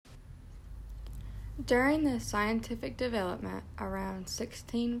During the scientific development around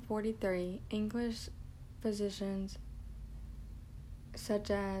 1643, English physicians such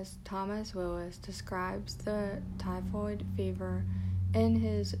as Thomas Willis describes the typhoid fever in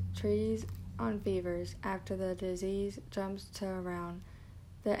his treatise on fevers after the disease jumps to around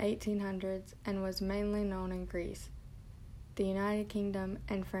the 1800s and was mainly known in Greece, the United Kingdom,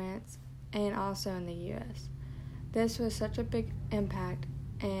 and France, and also in the U.S. This was such a big impact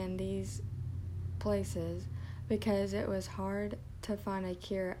in these places because it was hard to find a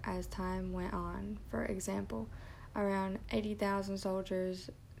cure as time went on. For example, around 80,000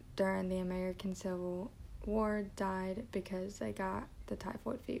 soldiers during the American Civil War died because they got the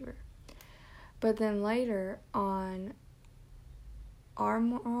typhoid fever. But then later on,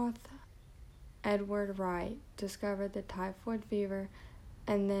 Armoth Edward Wright discovered the typhoid fever,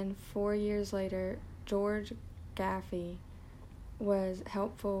 and then 4 years later, George Gaffey was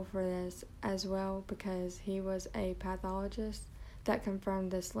helpful for this as well because he was a pathologist that confirmed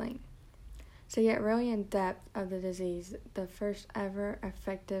this link. To get really in depth of the disease, the first ever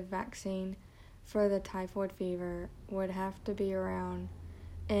effective vaccine for the typhoid fever would have to be around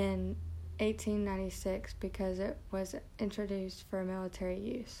in 1896 because it was introduced for military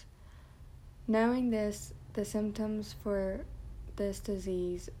use. Knowing this, the symptoms for this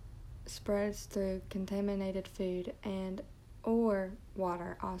disease spreads through contaminated food and or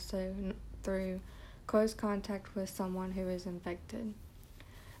water, also through close contact with someone who is infected.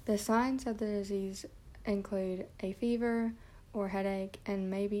 The signs of the disease include a fever or headache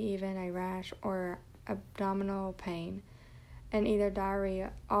and maybe even a rash or abdominal pain, and either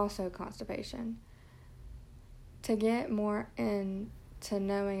diarrhea, also constipation. To get more into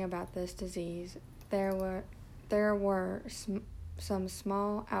knowing about this disease, there were some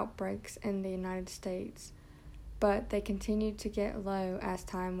small outbreaks in the United States, but they continued to get low as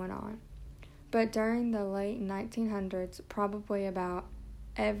time went on. But during the late 1900s, probably about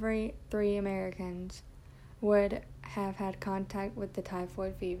every 3 Americans would have had contact with the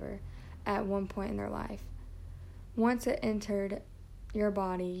typhoid fever at one point in their life. Once it entered your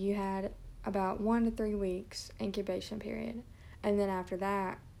body, you had about 1 to 3 weeks incubation period. And then after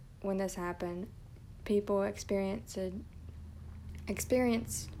that, when this happened, people experienced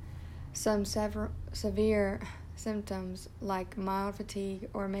some severe symptoms like mild fatigue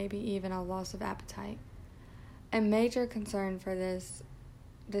or maybe even a loss of appetite. A major concern for this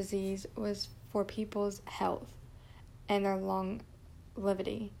disease was for people's health and their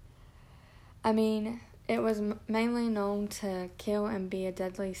longevity. It was mainly known to kill and be a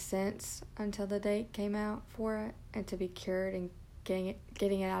deadly sense until the date came out for it and to be cured and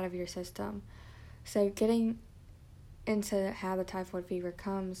getting it out of your system. So getting into how the typhoid fever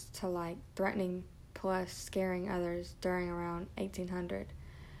comes to like threatening plus scaring others during around 1800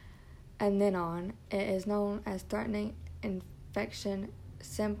 and then on, it is known as threatening infection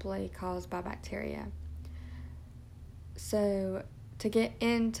simply caused by bacteria. So to get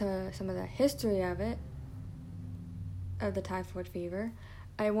into some of the history of the typhoid fever,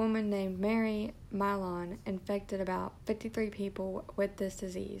 a woman named Mary Mylon infected about 53 people with this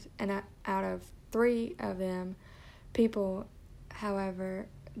disease, and out of 3 of them, people, however,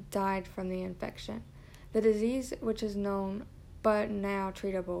 died from the infection. The disease, which is known but now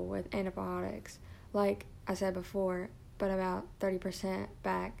treatable with antibiotics, like I said before, but about 30%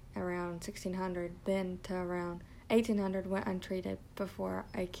 back around 1600, then to around 1800 went untreated before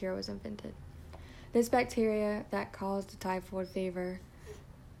a cure was invented. This bacteria that caused the typhoid fever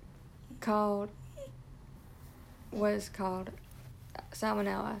was called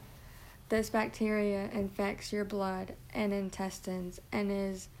Salmonella. This bacteria infects your blood and intestines and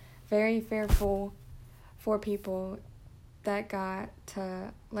is very fearful for people that got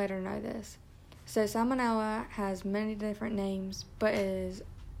to later know this. So Salmonella has many different names, but it is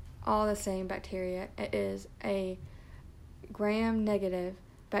all the same bacteria. It is a gram-negative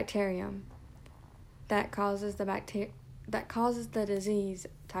bacterium that causes the disease,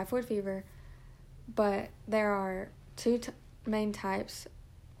 typhoid fever, but there are 2 main types,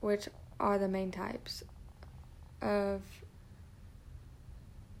 which are the main types of,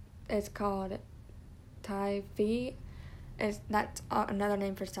 it's called Typhoid. That's another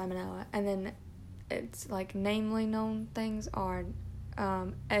name for Salmonella, and then it's like namely known things are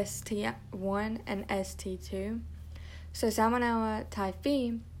ST1 and ST2. So Salmonella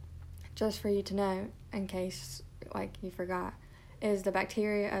typhi, just for you to know, in case like you forgot, is the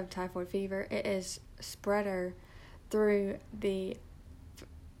bacteria of typhoid fever. It is spreader through the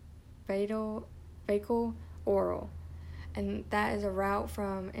fecal oral, and that is a route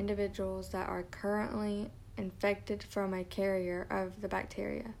from individuals that are currently infected from a carrier of the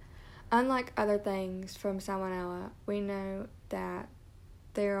bacteria. Unlike other things from salmonella, we know that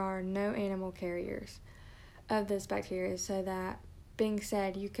there are no animal carriers of this bacteria, so that being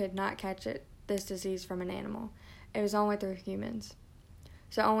said, you could not catch this disease from an animal. It was only through humans.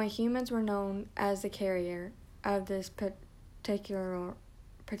 So only humans were known as the carrier of this particular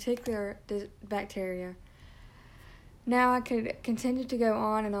bacteria. Now I could continue to go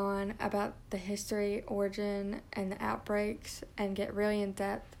on and on about the history, origin, and the outbreaks and get really in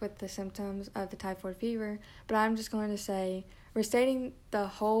depth with the symptoms of the typhoid fever, but I'm just going to say, restating the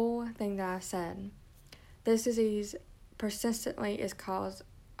whole thing that I said, this disease persistently is caused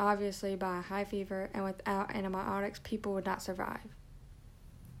obviously by a high fever, and without antibiotics, people would not survive.